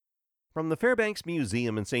From the Fairbanks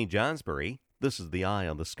Museum in St. Johnsbury, this is the Eye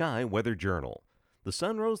on the Sky Weather Journal. The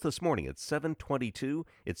sun rose this morning at 7:22.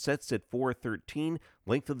 It sets at 4:13.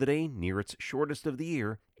 Length of the day near its shortest of the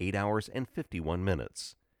year, 8 hours and 51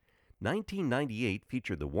 minutes. 1998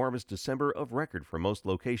 featured the warmest December of record for most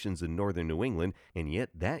locations in northern New England, and yet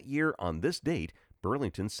that year on this date,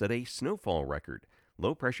 Burlington set a snowfall record.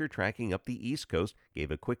 Low pressure tracking up the east coast gave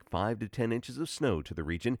a quick 5 to 10 inches of snow to the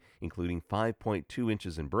region, including 5.2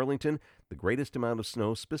 inches in Burlington, the greatest amount of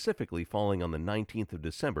snow specifically falling on the 19th of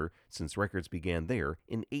December since records began there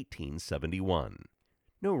in 1871.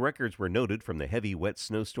 No records were noted from the heavy, wet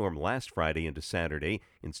snowstorm last Friday into Saturday.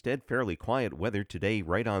 Instead, fairly quiet weather today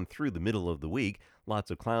right on through the middle of the week.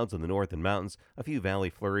 Lots of clouds in the north and mountains, a few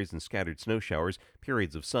valley flurries and scattered snow showers,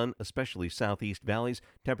 periods of sun, especially southeast valleys.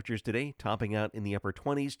 Temperatures today topping out in the upper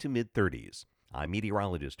 20s to mid 30s. I'm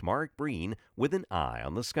meteorologist Mark Breen with an eye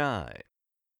on the sky.